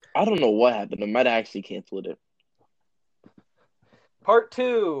I don't know what happened. I might have actually canceled it. Part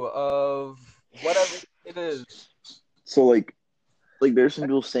two of whatever it is. So like there's some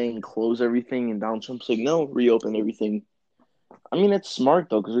people saying close everything, and Donald Trump's like, no, reopen everything. I mean, it's smart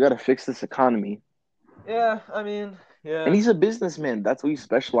though, because we got to fix this economy. Yeah, I mean, And yeah. he's a businessman. That's what he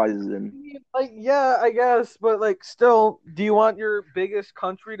specializes in. Like, yeah, I guess, but like, still, do you want your biggest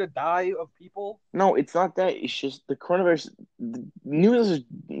country to die of people? No, it's not that. It's just the coronavirus. The news is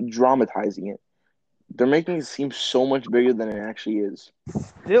dramatizing it. They're making it seem so much bigger than it actually is.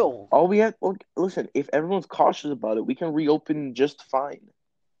 Still, All we have, look, listen, if everyone's cautious about it, we can reopen just fine.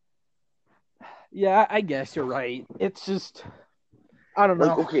 yeah, I guess you're right. It's just, I don't Like,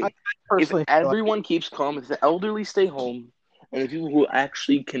 know. I okay, if personally feel like, everyone keeps calm, if the elderly stay home, and the people who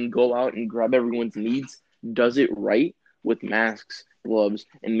actually can go out and grab everyone's needs does it right with masks, gloves,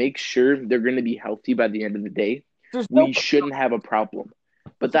 and make sure they're going to be healthy by the end of the day, there's no, we shouldn't have a problem.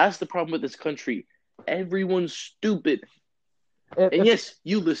 But that's the problem with this country. Everyone's stupid. And if, yes,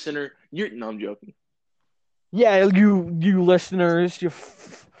 you listener, you're no, I'm joking. yeah, you listeners,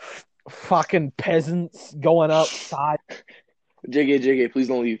 fucking peasants going outside, JK, please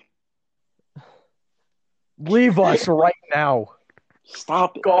don't leave. leave us right now.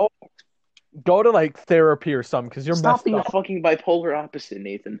 Stop it. Go, go to like therapy or something because you're Stop messed being a up. fucking bipolar opposite,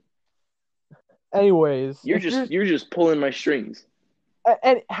 Nathan. Anyways, You're if just you're, you're just pulling my strings.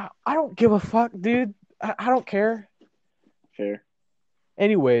 and I don't give a fuck, dude. I don't care. Fair.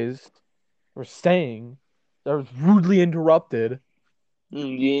 Anyways, we're saying that was rudely interrupted. If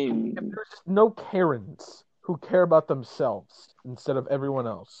Yeah. there's no Karens who care about themselves instead of everyone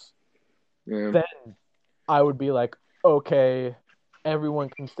else, Yeah. then I would be like, okay, everyone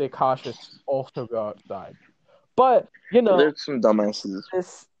can stay cautious, also go outside. But, There's some dumbasses.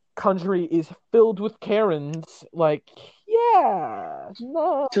 this country is filled with Karens. Like, yeah,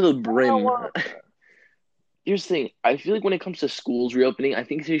 no, To the I don't brim. want. Here's the thing. I feel like when it comes to schools reopening, I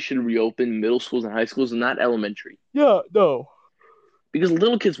think they should reopen middle schools and high schools and not elementary. Yeah, no. Because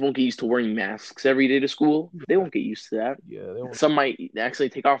little kids won't get used to wearing masks every day to school. They won't get used to that. Yeah, they won't. Some might actually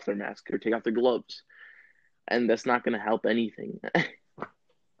take off their mask or take off their gloves. And that's not going to help anything.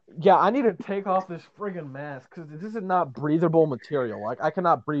 Yeah, I need to take off this friggin' mask because this is not breathable material. Like, I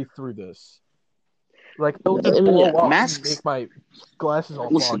cannot breathe through this. Like, it'll I just mean, blow yeah, up and masks. make my glasses all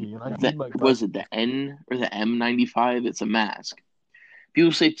Listen, foggy, and I that need my was glasses. it the N or the M95? It's a mask.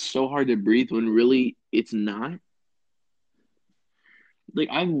 People say it's so hard to breathe when really it's not. Like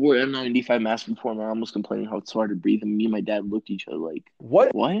I've wore N95 mask before. My mom was complaining how it's so hard to breathe, and me and my dad looked at each other like,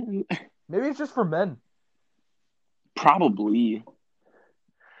 What? "What?" Maybe it's just for men. Probably.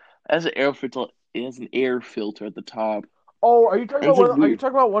 As an air filter, it has an air filter at the top. Oh, are you talking And about it's like one? Are you weird.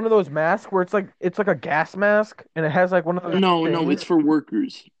 talking about one of those masks where it's like a gas mask and it has like one of those No, things? it's for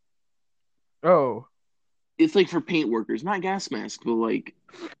workers. Oh, It's like for paint workers, not gas masks, but like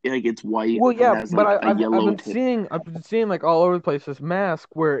it's white well, and yeah, has but like I, a I've yellow been tip. seeing like all over the place this mask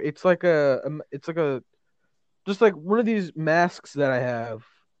where it's like it's like a just like one of these masks that I have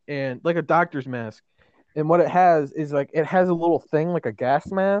and like a doctor's mask. And what it has is like it has a little thing like a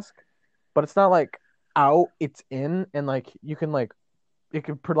gas mask, but it's not like out, it's in, and like you can like it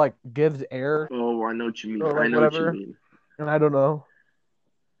can put like gives air Oh, I know what you mean. or I like know what you whatever. mean. And I don't know,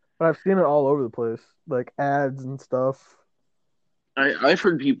 but I've seen it all over the place, like ads and stuff. I've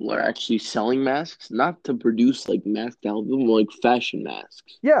heard people are actually selling masks, not to produce like mask album, like fashion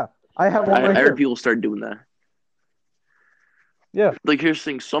masks. Yeah, I have one right I heard here. people start doing that. Yeah. Like here's the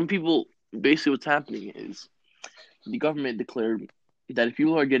thing: some people basically what's happening is the government declared that if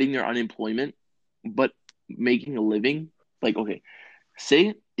people are getting their unemployment but making a living, like okay,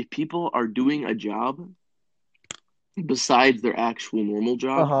 say if people are doing a job besides their actual normal Uh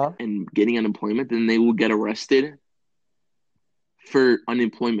job huh. and getting unemployment, then they will get arrested for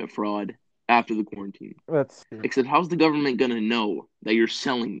unemployment fraud after the quarantine. Let's see. Except, how's the government gonna know that you're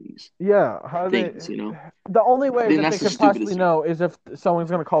selling these Yeah, how they? things? You know, The only way then that they that's the could possibly stupidest thing. know is if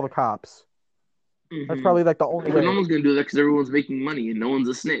someone's gonna call the cops. That's Mm-hmm. probably like the only But no way. one's gonna do that because everyone's making money and no one's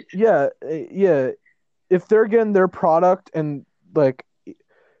a snitch. Yeah, yeah. If they're getting their product and like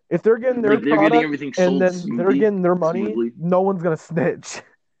if they're getting their Like they're getting product everything and sold then they're getting their money, smoothly. no one's gonna snitch.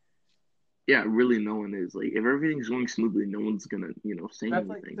 Yeah, really, no one is. Like, if everything's going smoothly, no one's gonna, say That's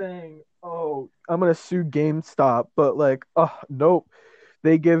like anything. saying, "Oh, I'm gonna sue GameStop," but like, oh nope,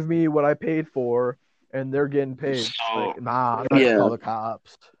 they give me what I paid for, and they're getting paid. So, Like, nah, I'm not gonna yeah, call the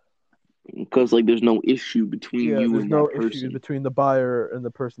cops. because like there's no issue between Yeah, you there's and no that issue person. between the buyer and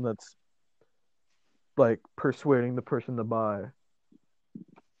the person that's like persuading the person to buy.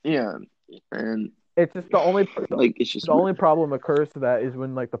 Yeah, and It's just Like it's just the only weird. problem occurs to that is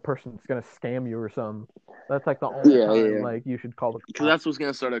when like the person's gonna scam you or something. That's like the only Yeah, yeah, time yeah. like you should call the Because cops. that's what's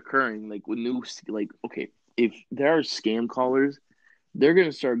gonna start occurring. Like with new, like okay, if there are scam callers, they're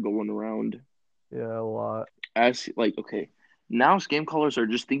gonna start going around Yeah, a lot. as like okay, now scam callers are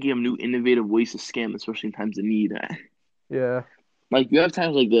just thinking of new innovative ways to scam, especially in times of need. Yeah, Like you have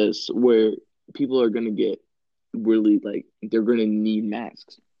times like this where people are gonna get really like they're gonna need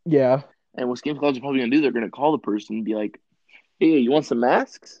masks. yeah. And what scam callers are probably gonna do, they're gonna call the person and be like, "Hey, you want some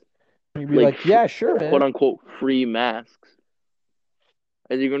masks? You'd be Like like, yeah, sure, quote man. unquote free masks."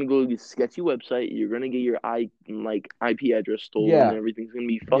 And you're gonna go to this sketchy website. You're gonna get your IP address stolen, and Yeah, everything's gonna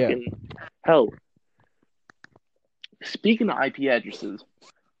be yeah. fucking hell. Speaking of IP addresses,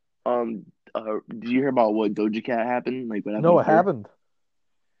 did you hear about what Doja Cat happened? Like what happened No, with it her? happened.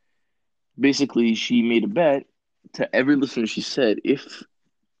 Basically, she made a bet to every listener. She said,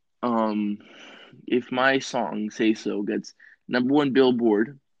 um if my song "Say So" gets number one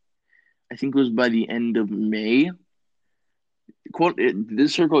Billboard, I think it was by the end of May. Quote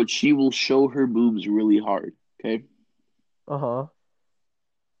this is her quote. She will show her boobs really hard. Okay, Uh-huh.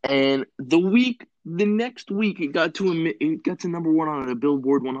 and the next week, it got to number one on a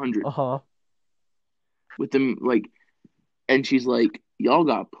Billboard 100 Uh-huh. with them like, and she's like, y'all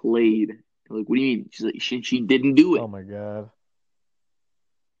got played. Like, what do you mean? She's like, she didn't do Oh it, my God.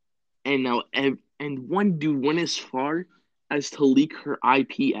 and now and one dude went as far as to leak her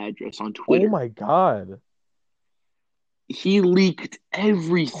IP address on Oh Twitter. my God. He leaked Oh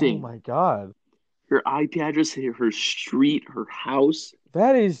everything. my God. Her IP address, her street, her house.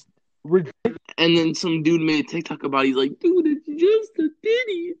 That is ridiculous. And then some dude made a TikTok about it. He's like, dude, it's just a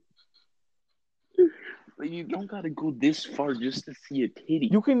titty. Like, you don't gotta go this far just to see a titty.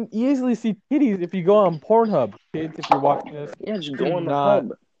 You can easily see titties if you go on Pornhub. Kids, if you're watching this, Yeah, just do go on the not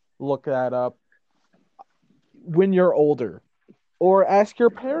hub. look that up when you're older. Or ask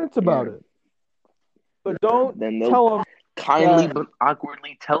your parents about Yeah. it. But don't Then they'll tell them kindly that, but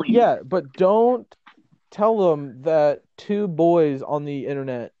awkwardly tell you. yeah, but don't tell them that two boys on the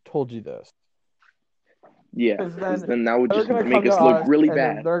internet told you this. Yeah, Because because then then that would they're just gonna make come to us look us, really and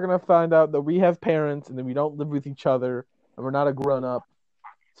then bad. they're gonna find out that we have parents, and then we don't live with each other, and we're not a grown up.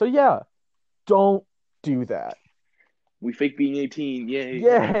 So yeah, don't do that. We fake being 18, yay.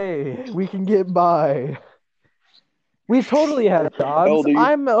 Yay, we can get by. We totally have How jobs. old are you?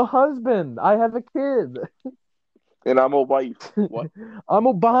 I'm a husband. I have a kid. And I'm a wife. What? I'm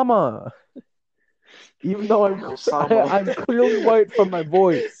Obama, even though Osama. I'm clearly white from my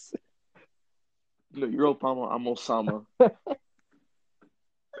voice. No, you're Obama, I'm Osama.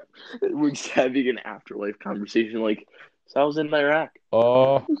 We're just having an afterlife conversation like, so I was in Iraq.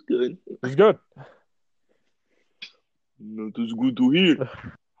 Oh, It was good. it's good. Not as good to hear.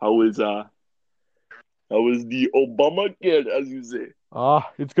 How is the Obama kid, as you say?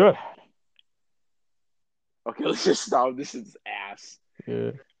 It's good. Okay, let's just stop. This is ass.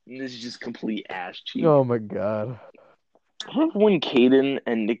 Yeah. This is just complete ass cheek. Oh my God. Remember when Caden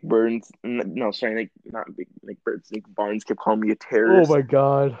and Nick Burns, no, sorry, not Nick Burns, Nick Barnes kept calling me a Oh terrorist? my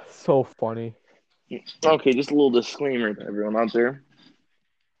God. So funny. Okay, just a little disclaimer to everyone out there.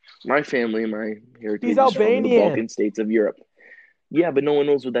 My family and my heritage He's is from the Albanian. Balkan states of Europe. Yeah, but no one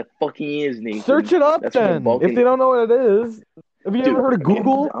knows what that fucking is, Nathan. Search it up That's from the then. Balkan. If they don't know what it is. Have you Dude, ever heard of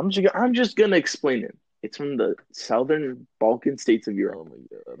Google? I'm just gonna explain it. It's from the southern Balkan states of Europe. Oh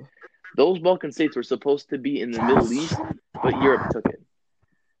my God. Those Balkan states were supposed to be in the Middle East, but Europe took it.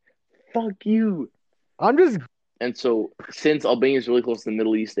 Fuck you. I'm just And so, since Albania is really close to the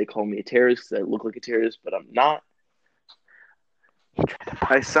Middle East, they call me a terrorist because I look like a terrorist, but I'm not.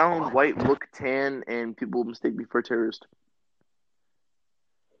 I sound white, look tan, and people mistake me for a terrorist.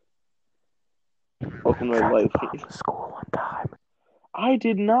 Welcome to my life. to school one time. I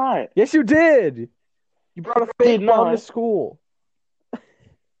did not. Yes, you did. You brought a fake Did bomb to not. school.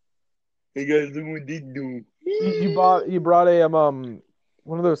 Hey guys, look what they do. You brought a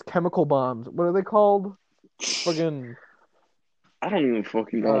one of those chemical bombs. What are they called? Fucking I don't even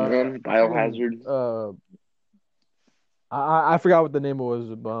fucking know, man. Biohazard. I forgot what the name was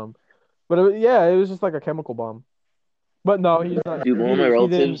the bomb, but it was just like a chemical bomb. But no, he's not. Dude, one of my He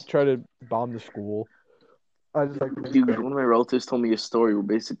relatives. didn't try to bomb the school. I just like. Dude, one of my relatives told me a story where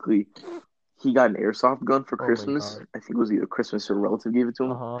basically he got an airsoft gun for Oh my Christmas. God. I think it was either Christmas or a relative gave it to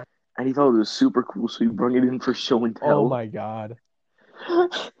him. Uh-huh. And he thought it was super cool, so he brought it in for show and Oh tell. my God.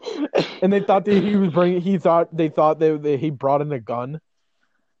 And they thought that he was bringing. They thought he brought in a gun,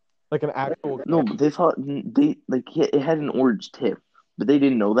 like an actual gun. No, but they thought it had an orange tip, but they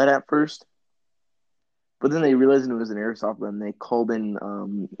didn't know that at first. But then they realized it was an airsoft gun. They called in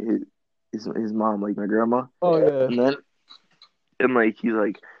his mom, like my grandma, Oh yeah. and then and like he's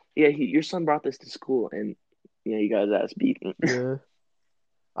like, yeah, your son brought this to school, and yeah, he got his ass beat. Yeah.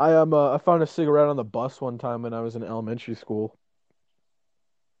 I found a cigarette on the bus one time when I was in elementary school.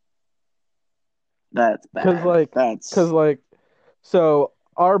 That's Cause bad. like, cause That's like, so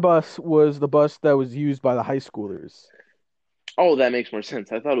our bus was the bus that was used by the high schoolers. oh, that makes more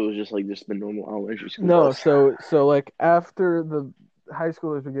sense. I thought it was just the normal elementary school No, bus. so like after the high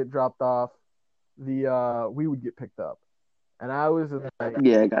schoolers would get dropped off, the we would get picked up, and I was in like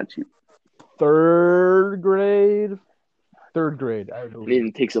Yeah, I got you. third grade, third grade, I And believe.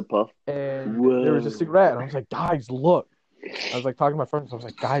 then takes a puff. And there was a Whoa. cigarette, and I was like, guys, look. I was like talking to my friends. I was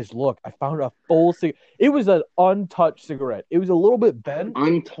like, guys, look, I found a full cigarette. It was an untouched cigarette. It was a little bit bent,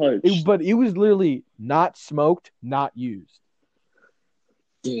 Untouched. but it was literally not smoked, not used.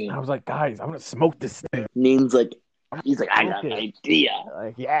 Damn. I was like, guys, I'm gonna smoke this thing. Name's like, he's like, I Smoke got an it. idea.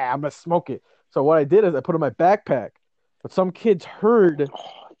 Like, yeah, I'm gonna smoke it. So what I did is I put it in my backpack. But some kids heard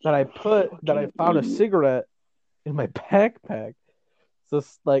that I found a cigarette in my backpack. So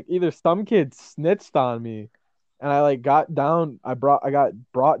like either some kid snitched on me, and I like I got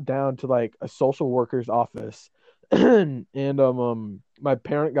brought down to like a social worker's office, and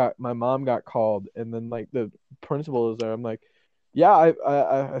my mom got called, and then like the principal was there. I'm like, yeah,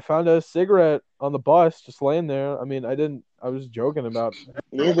 I found a cigarette on the bus just laying there. I mean, I was joking about it.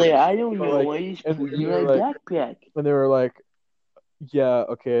 He's like, I don't But, know. like, I just and, put it and in they my were like, backpack. and they were like, yeah,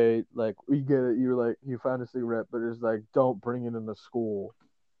 okay, like we get it. You were like, you found a cigarette, but it's like, don't bring it into school,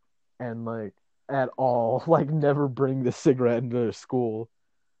 and like at all, like never bring the cigarette into school.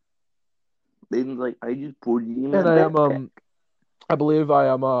 Then like, I just put it in my And I am backpack. I believe I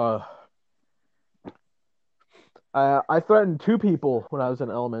am I threatened two people when I was in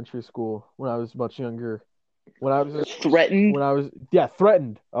elementary school when I was much younger. Threatened. When I was yeah,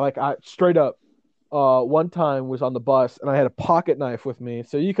 threatened. Like I straight up one time was on the bus and I had a pocket knife with me,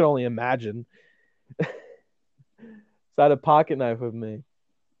 so you can only imagine. So I had a pocket knife with me.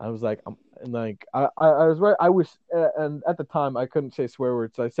 I was like, and like I was right. I was, and at the time I couldn't say swear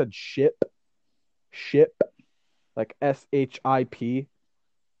words, so I said ship, like SHIP,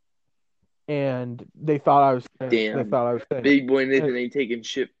 and they thought I was, they Damn. thought I was saying, Big boy Nathan ain't taking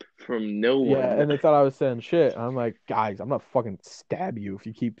shit from no yeah, one. and they thought I was saying shit. And I'm like, guys, I'm gonna fucking stab you if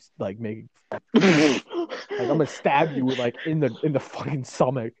you keep like making, like I'm gonna stab you like in the fucking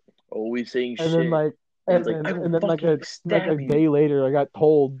stomach. Always saying And then shit. like, And it's like, I will like fucking a stab you. day later, I got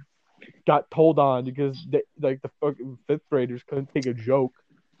told on because they, like the fucking fifth graders couldn't take a joke.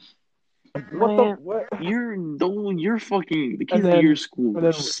 What the Man, what? you're fucking the And kids at your then school and were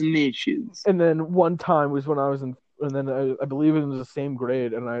then snitches. and then one time was when I was in, and then I believe it was the same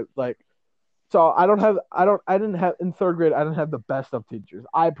grade, and I like, so I didn't have in third grade, I didn't have the best of teachers.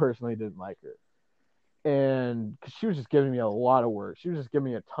 I personally didn't like her, and because she was just giving me a lot of work, she was just giving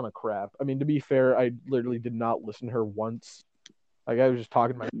me a ton of crap. I mean, to be fair, I literally did not listen to her once. Like I was just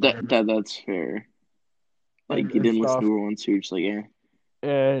talking to my friends That's fair. Like you and didn't listen stuff, to her once, so you're just like, yeah.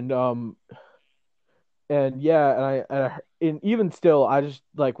 and yeah, and even still, I just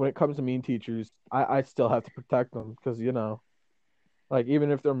like when it comes to mean teachers, I still have to protect them because like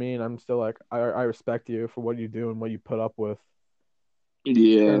even if they're mean, I'm still like I respect you for what you do and what you put up with.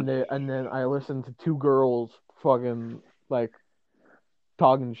 Yeah. And then I listened to two girls fucking like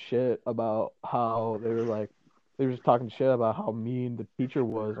talking shit about how they were just talking shit about how mean the teacher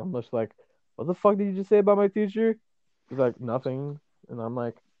was. I'm just like, what the fuck did you just say about my teacher? He's like, nothing. And I'm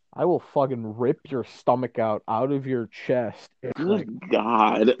like, I will fucking rip your stomach out of your chest and like Good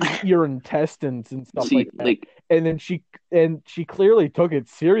God. eat your intestines and stuff See, like that. And then she clearly took it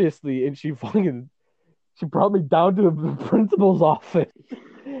seriously and she brought me down to the principal's office.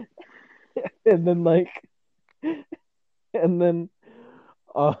 And then like and then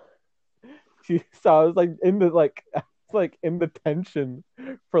uh so I was like in the like I was like in detention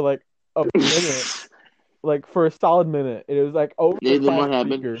for like a minute, like for a solid minute. And it was like over the Nathan, class what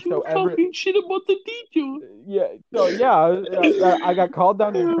happened? speaker. She So was talking shit about the teacher. yeah, so yeah, I got called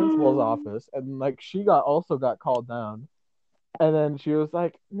down to the principal's office, and like she also got called down, and then she was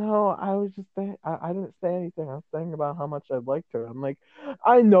like, "No, I was just saying, I didn't say anything. I was saying about how much I liked her." I'm like,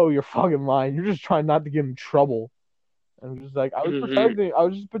 "I know you're fucking lying. You're just trying not to get in trouble." And I'm just like, I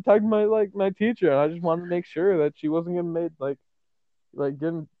was just protecting my like my teacher, and I just wanted to make sure that she wasn't getting made like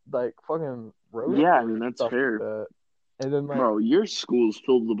getting like fucking roasted Yeah, I mean that's stuff like fair. that. And then like, Bro, your school's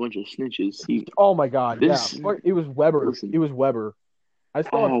filled with a bunch of snitches. See, oh my god, this. yeah, it was Weber. Listen. It was Weber. I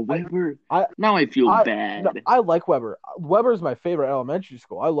still Oh, Weber. I Now I feel I bad. no, I like Weber. Weber is my favorite elementary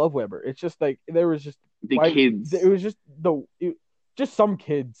school. I love Weber. It's just like there was just The kids. it was just just some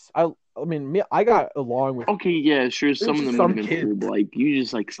kids. I mean, me, I got along with. Okay, yeah, sure. There's Some of just them would some have been kids, cool, but like you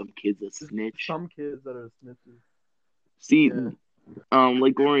just like some kids that snitch. some kids that are snitches. See, Yeah.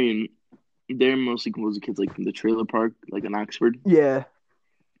 like Orion, they're mostly composed of kids like from the trailer park, like in Oxford. Yeah.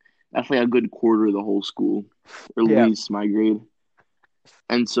 That's like a good quarter of the whole school, or at Yeah. least my grade.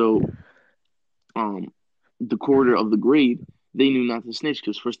 And so, um, the quarter of the grade, they knew not to snitch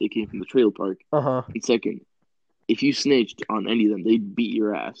because first they came from the trailer park, Uh huh. and second, if you snitched on any of them, they'd beat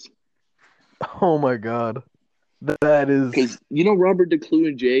your ass. Oh my god. That is. Because you know Robert DeClue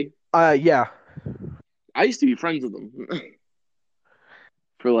and Jay, Yeah. I used to be friends with them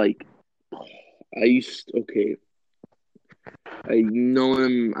for like I used okay. I know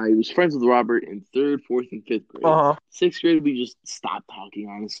him. I was friends with Robert in third, fourth, and fifth grade. Uh huh. Sixth grade, we just stopped talking.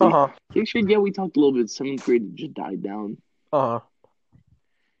 Uh Honestly, huh. sixth grade, yeah, we talked a little bit. Seventh grade, it just died down. Uh huh.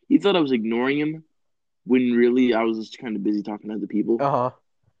 He thought I was ignoring him when really I was just kind of busy talking to other people. Uh huh.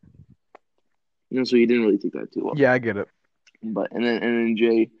 So he didn't really take that too well. Yeah, I get it. But and then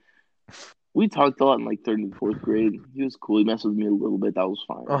Jay, we talked a lot in like third and fourth grade. He was cool. He messed with me a little bit. That was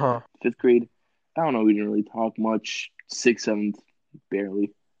fine. Uh huh. Fifth grade, I don't know. We didn't really talk much. Sixth, seventh,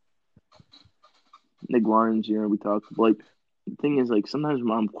 barely. Like Lawrence, we talked. But, like the thing is, like sometimes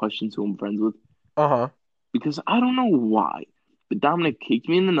mom questions who I'm friends with Uh huh. because I don't know why. But Dominic kicked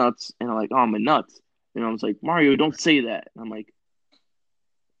me in the nuts, and I'm like, oh, my nuts. And I was like, Mario, don't say that. And I'm like,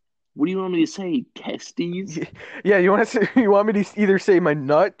 what do you want me to say? Testes? Yeah, you want me to either say my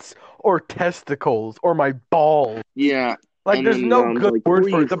nuts or testicles or my balls? Yeah. Like, And there's then no mom's good like, word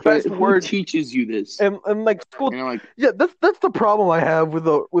for it. The best who word, teaches you this? and like school. And I'm like, Yeah, that's the problem I have with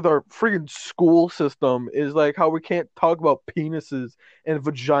our freaking school system is like how we can't talk about penises and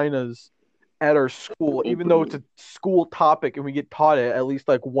vaginas at our school, even though it's a school topic and we get taught it at least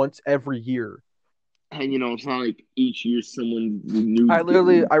like once every year. and it's not like each year someone new. I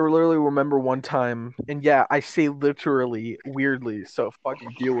literally remember one time, and yeah, I say literally weirdly, so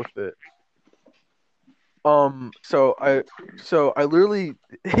fucking deal with it. So I literally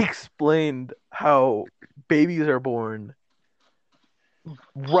explained how babies are born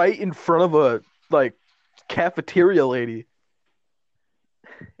right in front of a like cafeteria lady.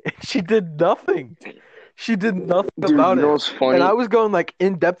 And she did nothing. She did nothing Dude, about you know it. what's funny? And I was going like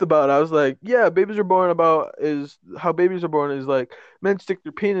in depth about it. I was like, yeah, babies are born about is how babies are born is like men stick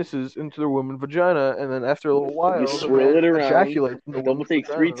their penises into their woman's vagina, and then after a little while, You the swirl man it around, ejaculates in the double woman's take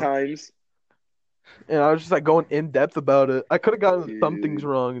three vagina. times. And I was just like going in depth about it. I could have gotten some things Dude.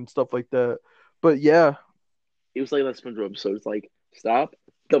 wrong and stuff like that, but yeah, It was like that SpongeBob episode. It's like, stop,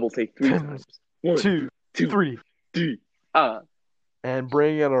 double take three times. One, two, two, three, three. Ah. and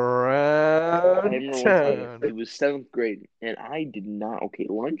bring it I around remember one time, town. it was seventh grade, and I did not. Okay,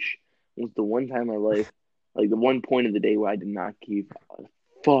 lunch was the one time in my life, like the one point of the day where I did not give a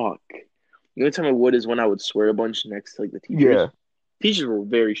fuck. The only time I would is when I would swear a bunch next to like the teachers. Yeah, Teachers were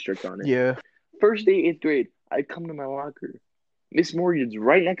very strict on it. yeah. First day, eighth grade, I come to my locker. Miss Morgan's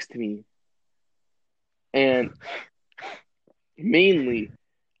right next to me. And mainly,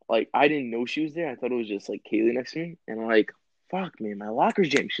 like, I didn't know she was there. I thought it was just like Kaylee next to me. And I'm like, fuck, man, my locker's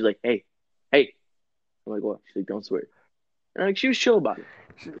jammed. She's like, hey, hey. I'm like, what? She's like, don't swear. And like, she was chill about it.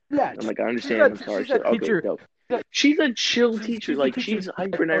 Yeah, I'm like, I understand. I'm sorry. She's like, okay, teacher. dope. She's a chill teacher. Like, she's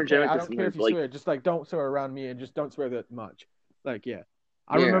hyper energetic. I don't care if you like, swear. Just like don't swear around me and just don't swear that much. Like yeah,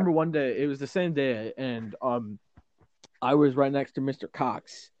 I Yeah. remember one day. It was the same day, and I was right next to Mr.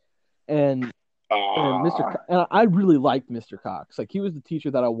 Cox, and and I really liked Mr. Cox. Like he was the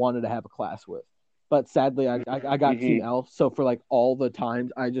teacher that I wanted to have a class with, but sadly I got Team L. So for like all the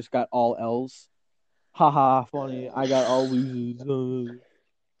times I just got all L's. Haha, funny. I got all losers.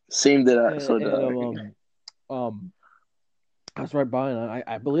 Same did I. I was right by, and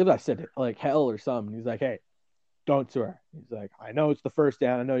I believe I said it like hell or something. He's like, "Hey, don't swear." He's like, "I know it's the first day.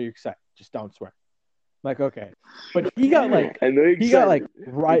 I know you're excited. Just don't swear." I'm like, okay, but he got like, I know he got like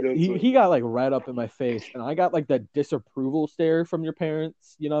right. He got like right up in my face, and I got like that disapproval stare from your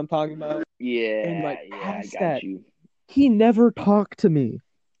parents. You know what I'm talking about? Yeah, and like I got that, you. he never talked to me,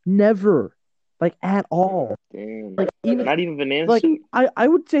 never, like at all. Damn. Like even, not even banana like suit. I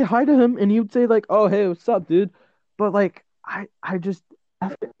would say hi to him, and he would say like, "Oh hey, what's up, dude?" But like I just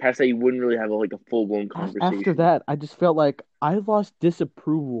past that you wouldn't really have like a full blown conversation. After that, I just felt like I lost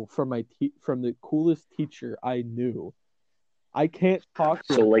disapproval from from the coolest teacher I knew. I can't talk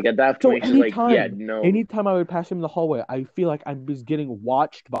to him. So like at that point, she's like, yeah, no. Anytime I would pass him in the hallway, I feel like I was getting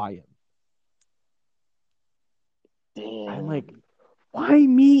watched by him. Damn. I'm like, why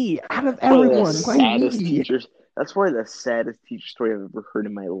me? Out of everyone, why me? Teachers. That's probably the saddest teacher story I've ever heard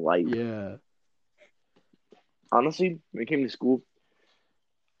in my life. Yeah. Honestly, when I came to school,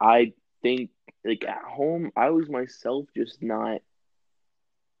 I think like at home I was myself, just not,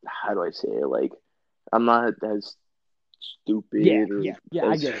 how do I say it? Like I'm not as Yeah, stupid or yeah, yeah.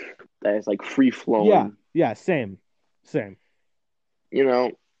 I as get it. as like free Yeah, flowing, yeah. Same, same. you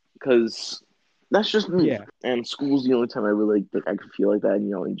know, because that's just me. Yeah, And school's the only time I really like, I could feel like that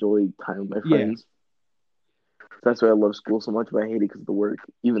and enjoy time with my yeah. friends. That's why I love school so much, but I hate it because of the work.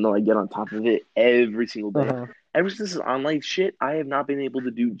 Even though I get on top of it every single day. Uh-huh. Ever since this online shit, I have not been able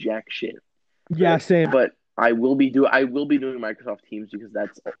to do jack shit. Yeah, same. But I will be doing Microsoft Teams because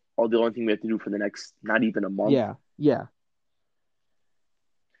that's all the only thing we have to do for the next not even a month, Yeah, yeah.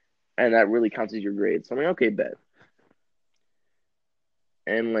 and that really counts as your grade. So I'm like, okay, bet.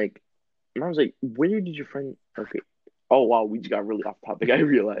 And like, and I was like, where did your friend? Okay, oh wow, we just got really off topic. I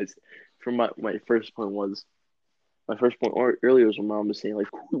realized from my first point was my first point or earlier was when mom was saying like,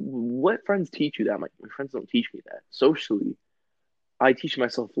 what friends teach you that? I'm like, my friends don't teach me that. Socially, I teach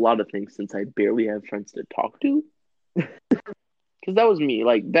myself a lot of things since I barely have friends to talk to. Because that was me.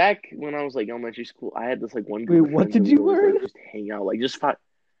 Like back when I was like elementary school, I had this like one Wait, group of what friends that did would you always learn? like just hang out, like just fight.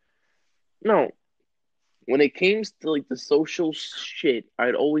 No, when it came to like the social shit,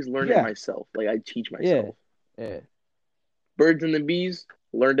 I'd always learn it Yeah, myself. Like I'd teach yeah, myself. yeah. Birds and the bees,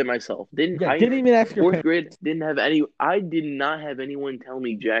 learned it myself. Didn't Yeah, I? didn't even ask your Fourth parents. grade, didn't have any. I did not have anyone tell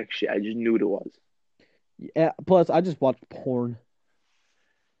me jack shit. I just knew what it was. Yeah, plus I just watched porn.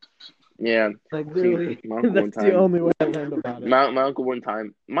 Yeah, Like see, literally, my uncle one that's the time. only way I learned about it. My uncle one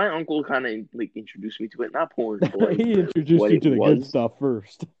time. My uncle kind of like introduced me to it. Not porn, but like He introduced what you it to the good was. stuff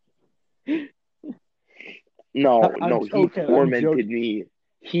first. No, I'm no, he joking. I'm tormented joking.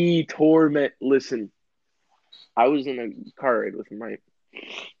 me. Listen, I was in a car ride with him, right?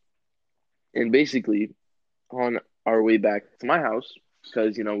 And basically, on our way back to my house,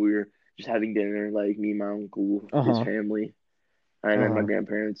 because we were just having dinner, like me, my uncle, his Uh-huh. family, and then my Uh-huh.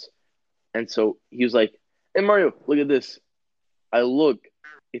 grandparents. And so he was like, "Hey Mario, look at this." I look,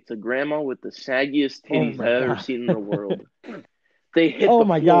 it's a grandma with the saggiest Oh titties my I've ever God. seen in the world. They hit Oh the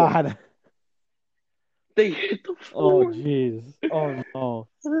my floor. God. They hit the Oh floor. jeez. Oh no.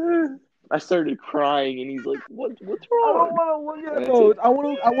 I started crying, and he's like, What's I don't wrong?" want to look And at I said, those. I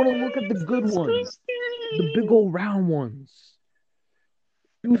want to look at the "It's good ones. The big disgusting." old round ones.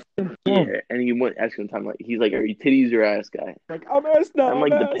 Juicy and plump. Yeah, and he went asking time like he's like, "Are you titties or ass guy?" Like I'm asked now, I'm I'm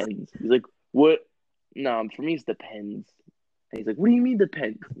like, asked. "Depends." He's like, "What?" No, for me it's depends. And he's like, "What do you mean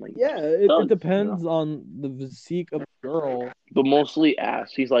depends?" I'm like, Yeah, "It it does. depends on the physique of the girl. But mostly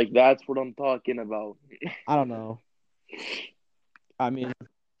ass." He's like, "That's what I'm talking about." I don't know. I mean,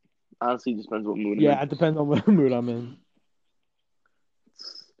 Honestly, it just depends what mood I'm yeah, in. it depends on what mood I'm in.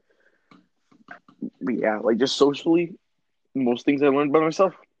 But yeah, like just socially, most things I learned by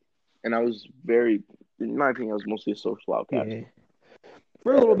myself, and I was very, in my opinion, I was mostly a social outcast. Yeah.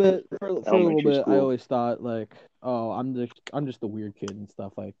 For a little bit, for a little Elementary bit, I school. always thought like, oh, I'm just the weird kid and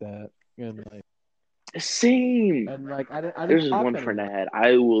stuff like that, Same. and like I didn't There's this talk one to friend anyone. I had.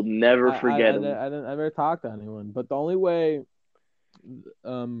 I will never forget him. I didn't ever talk to anyone. But the only way,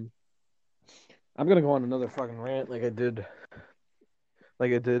 um, I'm gonna go on another fucking rant like I did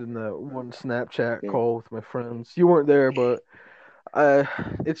in the one Snapchat Yeah. call with my friends. You weren't there, but uh,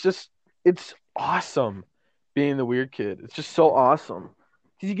 it's just it's awesome being the weird kid. It's just so awesome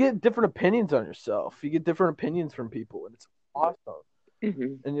because you get different opinions on yourself. You get different opinions from people, and it's awesome.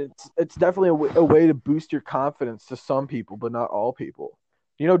 Mm-hmm. And it's definitely a way to boost your confidence to some people, but not all people.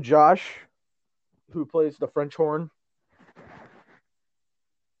 You know Josh, who plays the French horn.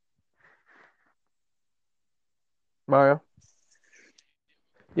 Mario.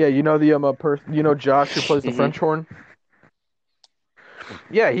 Yeah, you know the you know Josh who plays the Mm-hmm. French horn.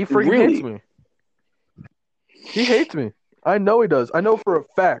 Yeah, he freaking hates Really? me. He hates me. I know he does. I know for a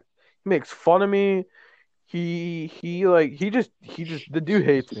fact. He makes fun of me. He just the dude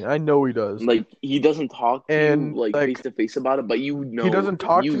hates me. I know he does. Like he doesn't talk to you And like face like to face about it, but he doesn't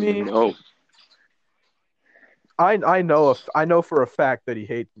talk to you me. know. I know for a fact that he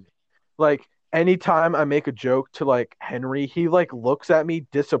hates me. Like anytime I make a joke to like Henry, he like looks at me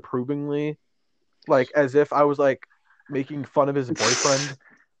disapprovingly, like as if I was like making fun of his boyfriend.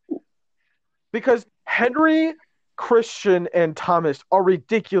 Because Henry, Christian, and Thomas are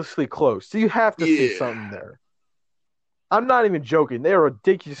ridiculously close. So you have to see Yeah. something there. I'm not even joking. They are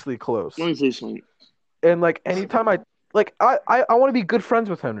ridiculously close. Let me say something. And like anytime I want to be good friends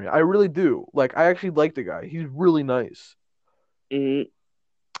with Henry. I really do. Like I actually like the guy. He's really nice. Mm-hmm.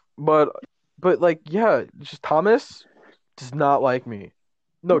 But like yeah, just Thomas does not like me.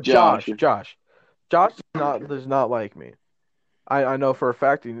 No, Josh. Josh does not like me. I know for a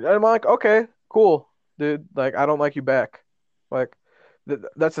fact. And I'm like, okay, cool, dude. Like I don't like you back. Like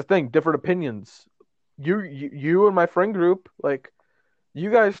That's the thing. Different opinions. You and my friend group, like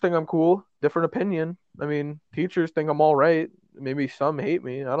you guys think I'm cool. Different opinion. I mean, teachers think I'm all right. Maybe some hate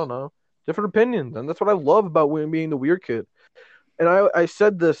me. I don't know. Different opinions, and that's what I love about being the weird kid. And I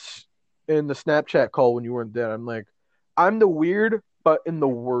said this in the Snapchat call when you weren't there. I'm like, I'm the weird, but in the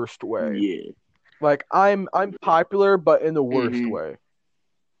worst way. Yeah. Like I'm popular, but in the worst Hmm. way.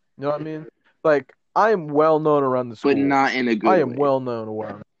 You know what I mean? Like I am well known around the But school. not in a I good am way. well known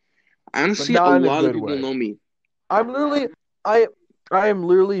around, but Honestly, a not in a lot of good people way. know me. I'm literally I I am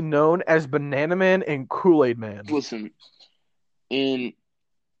literally known as Banana Man and Kool-Aid Man. Listen, in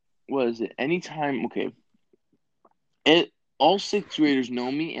what is it? Anytime, okay. And all sixth graders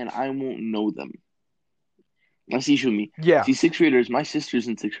know me, and I won't know them. That's the issue with me. Yeah. See, sixth graders, my sister's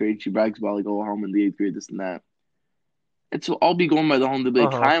in sixth grade. She brags about, like, oh, how I'm in the eighth grade, this and that. And so I'll be going by the home. They'll be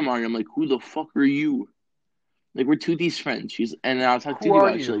like, Uh-huh. hi, Mario. I'm like, who the fuck are you? Like, we're Tootie's friends. And then I'll talk to Who Tootie are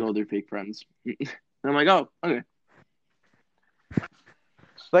about it. She's like, you? oh, they're fake friends. And I'm like, oh, okay.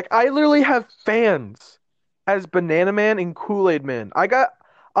 Like I literally have fans as Banana Man and Kool-Aid Man. I got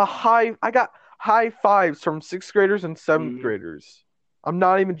high fives from sixth graders and seventh Hmm. graders. I'm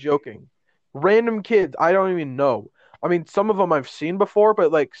not even joking. Random kids I don't even know. I mean, some of them I've seen before,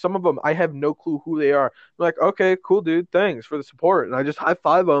 but like some of them I have no clue who they are. I'm like, okay, cool, dude, thanks for the support, and I just high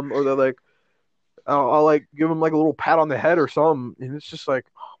five them, or they're like, I'll like give them like a little pat on the head or something, and it's just like,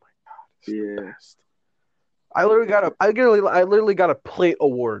 oh my god, it's the Yeah. best. I literally got a plate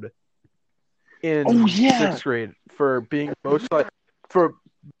award Oh, in yeah. sixth grade for being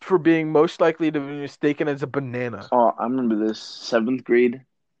for being most likely to be mistaken as a banana. Oh, I remember this. Seventh grade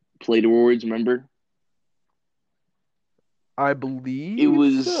Plate Awards, remember? I It believe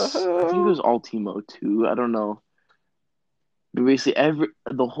was, I think it so. was all Timo too. I don't know. But basically,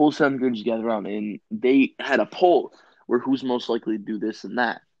 the whole seventh graders gather around, and they had a poll where who's most likely to do this and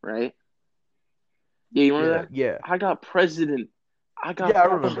that, right? Yeah, you remember Yeah, that? yeah, I got president. I got yeah. I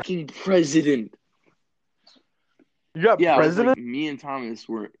remember. fucking president. You got Yeah, I was like, president. me and Thomas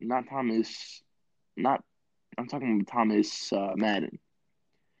were not Thomas, not. I'm talking about Thomas Madden.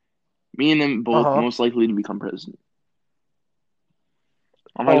 Me and him Uh both huh. most likely to become president.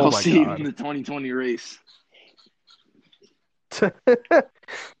 I'm like, Oh I'll my see you in god. the 2020 race.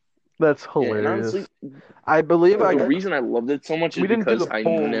 That's Yeah, and honestly, hilarious. I believe the I reason I loved it so much is we didn't do because the I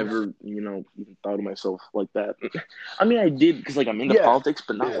polls. never, even thought of myself like that. I mean, I did because like I'm into Yeah, politics,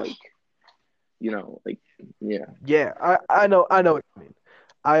 but not like, like yeah, yeah. I know what you mean.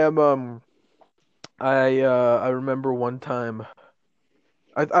 I am I remember one time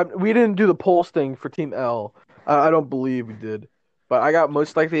we didn't do the polls thing for Team L. I don't believe we did, but I got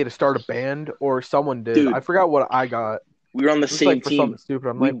most likely to start a band or someone did. I dude, forgot what I got. we were on the It was like same for something team. stupid.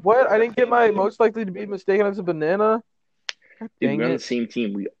 I'm like, We what? I didn't get my most likely to be mistaken as a banana. God Dude, we dang were on the it. same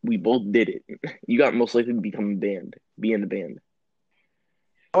team. We both did it. You got most likely to become a band, be in the band.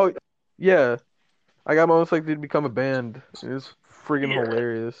 Oh yeah, I got most likely to become a band. It was friggin' Yeah.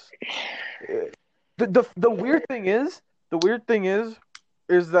 hilarious. The weird thing is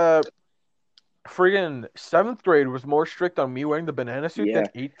that friggin' seventh grade was more strict on me wearing the banana suit than Yeah,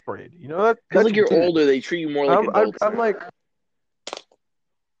 eighth grade. You know that because that's like you're weird. older, they treat you more like adults I'm now. like,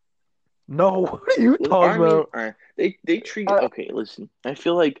 no, what are you talking I mean, about? they treat. I, Okay, listen. I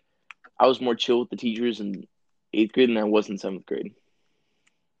feel like I was more chill with the teachers in eighth grade than I was in seventh grade.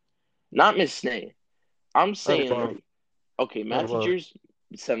 Not Miss Snay. I'm I saying love, like, okay, I math love. teachers,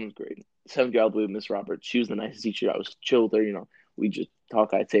 seventh grade. Seventh grade, I believe Miss Roberts. She was the nicest teacher. I was chill with her. We just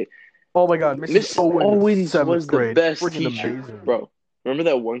talk. I'd say Oh my God, Mrs. Miss Owen, Owens seventh was the grade, best friggin' teacher, amazing. bro. Remember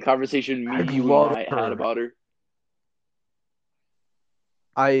that one conversation me, I you, and love Wyatt had her. about her?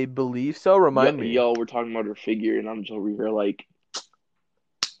 I believe so. Remind me. Y'all were talking about her figure, and I'm just over here like,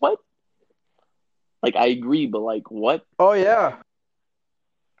 what? Like, I agree, but like, what? Oh yeah,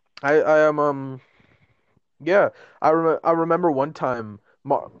 I am yeah. I remember one time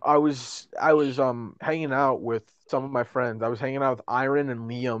I was hanging out with some of my friends. I was hanging out with Iron and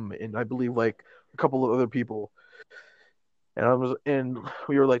Liam and I believe like a couple of other people. And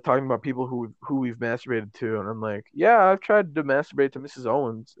we were like talking about people who we've masturbated to, and I'm like, yeah, I've tried to masturbate to Mrs.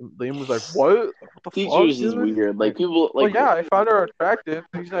 Owens. And Liam was like, what? Like, what the fuck, Teachers is dude? weird. Like, Like, people, well, like, yeah, I found her attractive.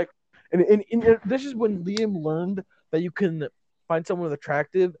 And he's like, and this is when Liam learned that you can find someone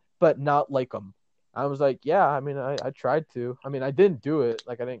attractive but not like them. I was like, yeah, I mean, I tried to. I mean, I didn't do it.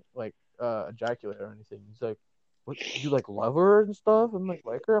 Like, I didn't like ejaculate or anything. He's like, what? You like love her and stuff? And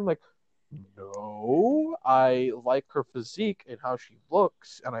like her? I'm like, no, I like her physique and how she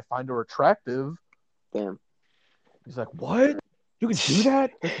looks, and I find her attractive. damn. He's like, what? You can do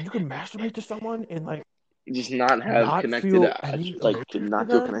that? Like, you can masturbate to someone and like just not have not connected, feel any like emotion to to not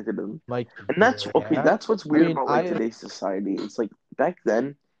feel them? connected to them. Like, And that's okay. yeah. That's what's I weird mean, about like today's society. It's like back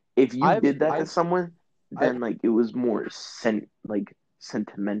then, if you I've, did that to I've, someone, I've, then like it was more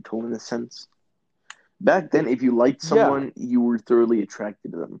sentimental in a sense. Back then, if you liked yeah, someone, you were thoroughly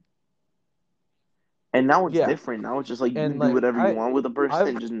attracted to them. And now it's yeah, different. Now it's just like you and can do like whatever you want with a person I've,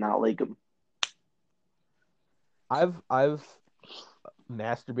 and just not like them. I've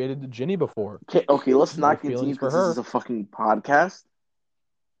masturbated to Ginny before. Okay, let's No not continue feelings for because this her. is a fucking podcast.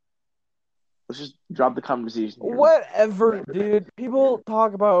 Let's just drop the conversation here. Whatever, dude. People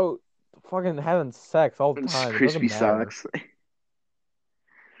talk about fucking having sex all the It's time. It crispy doesn't matter. socks.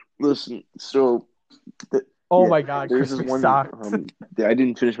 Listen, so Oh yeah, my god, there's this crispy one. socks. I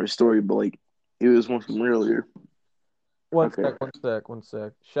didn't finish my story, but like it was one from earlier. One Okay,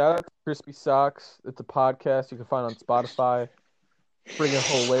 sec. Shout out to Crispy Socks. It's a podcast you can find on Spotify.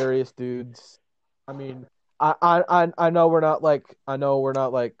 Friggin' hilarious dudes. I mean, I know we're not like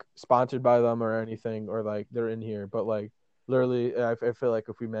sponsored by them or anything, or like they're in here, but like literally, I feel like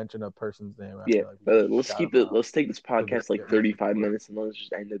if we mention a person's name, I yeah, feel like we should let's shout keep them it. out Let's take this so they podcast like get 35 recognized. minutes and let's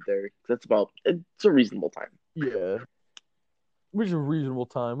just end it there. That's about. It's a reasonable time. Yeah, which is a reasonable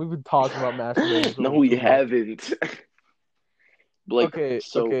time. We've been talking about masturbating for No, over we 2 months. haven't. Like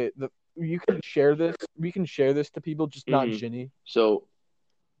so. Okay. You can share this. We can share this to people, just not Ginny. So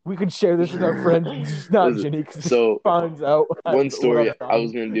We can share this with our friends, just not listen, Ginny, because so she finds out one what story I've I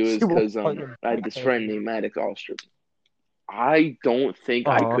was done. gonna do is She will because fucking I had this hate friend me. named Maddox Ostrop. I don't think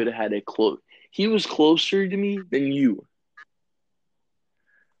I Uh-huh. could have had a close. He was closer to me than you.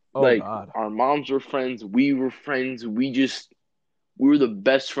 Oh Like God. our moms were friends, we were friends. We were the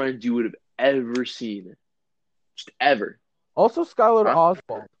best friends you would have ever seen, just ever. Also, Skylar Huh?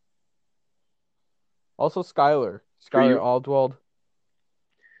 Oswald. Also, Skylar For you? Oswald.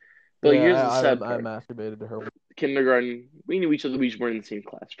 But Yeah, here's the I sad part. masturbated to her. Kindergarten, we knew each other. We just weren't in the same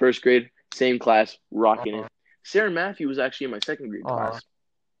class. First grade, same class, rocking it. Sarah Matthew was actually in my second grade class.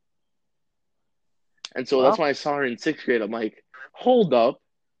 And so that's Wow. when I saw her in sixth grade. I'm like, hold up.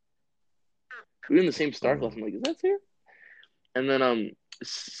 We were in the same star class. I'm like, is that Sarah? And then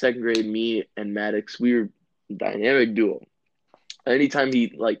second grade, me and Maddox, we were a dynamic duo. Anytime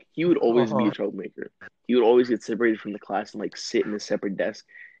he would always be a troublemaker. He would always get separated from the class and like sit in a separate desk.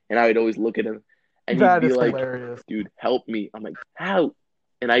 And I would always look at him and he'd That be is like, hilarious. dude, help me. I'm like, how?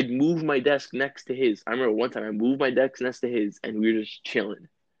 And I'd move my desk next to his. I remember one time I moved my desk next to his and we were just chilling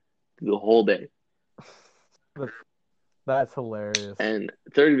the whole day. That's hilarious. And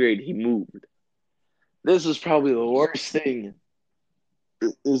third grade, he moved. This was probably the worst thing.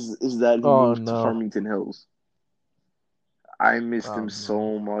 Is that he moved to Farmington Hills. I missed him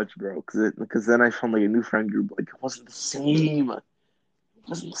so much, bro. Because then I found like a new friend group. Like it wasn't the same. It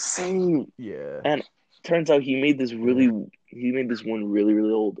wasn't the same. Yeah. And turns out he made this one really,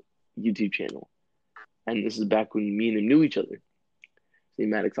 really old YouTube channel. And this is back when me and him knew each other. His name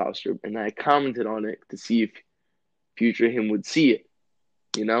Maddox Ostrop. And I commented on it to see if future him would see it.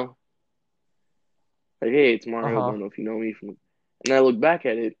 You know? Like, hey, it's Mario. I don't know if you know me from. And I look back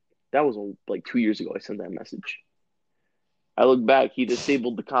at it. That was like 2 years ago. I sent that message. I look back. He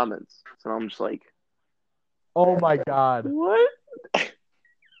disabled the comments. So I'm just like, oh my God. What?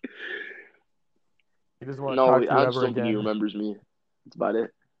 He doesn't want to talk to you I ever just don't again. think he remembers me. That's about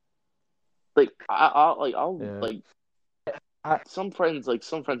it. Like some friends of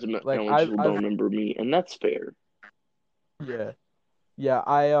elementary don't remember me, and that's fair. Yeah.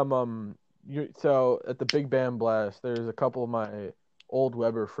 So at the Big Band Blast, there's a couple of my old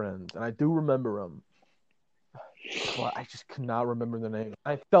Weber friends, and I do remember them. But I just could not remember their name.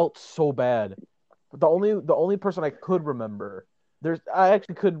 I felt so bad. But the only person I could remember, I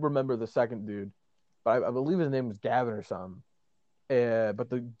actually could remember the second dude, but I believe his name was Gavin or something. But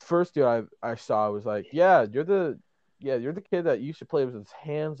the first dude I saw was like, you're the kid that used to play with his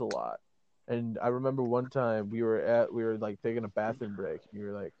hands a lot. And I remember one time we were like taking a bathroom break. And you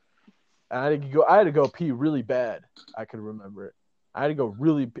were like, I had to go pee really bad. I could remember it. I had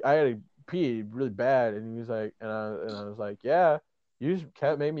to pee really bad. And he was like, and I was like, yeah, you just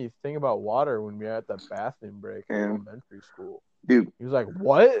kept making me think about water when we were at that bathroom break in elementary school. Dude. He was like,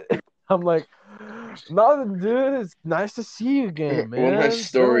 what? I'm like, nothing, dude. It's nice to see you again, man. One last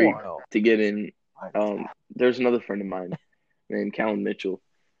story to get in. There's another friend of mine named Callan Mitchell.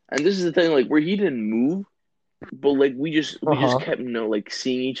 And this is the thing, like, where he didn't move, but like we just kept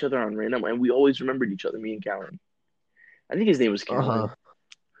seeing each other on random, and we always remembered each other, me and Callan. I think his name was Callan.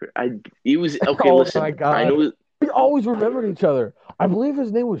 He was okay. Listen, my God. I know we always remembered each other. I believe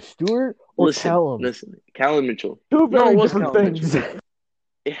his name was Stuart or Callum. Listen, Callan Mitchell. Two very it different things.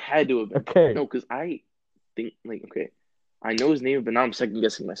 It had to have been. Okay. No, because I think like okay, I know his name, but now I'm second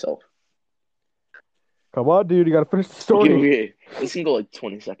guessing myself. Come on, dude, you gotta finish the Okay, story. okay, this can go like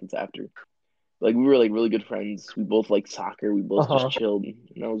 20 seconds after. Like we were like really good friends. We both like soccer. We both Uh-huh. just chilled, and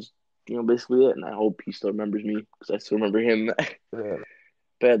that was basically it. And I hope he still remembers me because I still remember him. Yeah.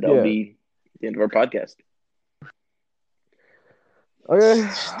 But yeah, that'll Yeah. be the end of our podcast. Okay.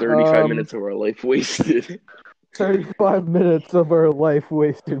 It's 35 minutes of our life wasted. 35 minutes of our life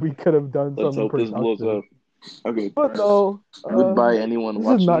wasted. We could have done Let's something hope this blows productive. up. Okay. But no, Goodbye, anyone this is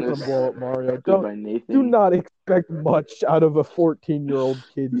watching not this. gonna blow up, Mario. Goodbye, Do Nathan. not expect much out of a 14-year-old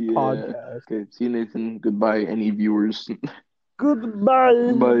kid's Yeah. podcast. Okay. See you, Nathan. Goodbye, any viewers.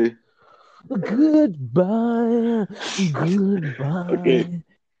 Goodbye. Bye. Goodbye. Goodbye. Okay.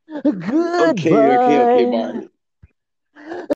 Goodbye. Okay. Bye.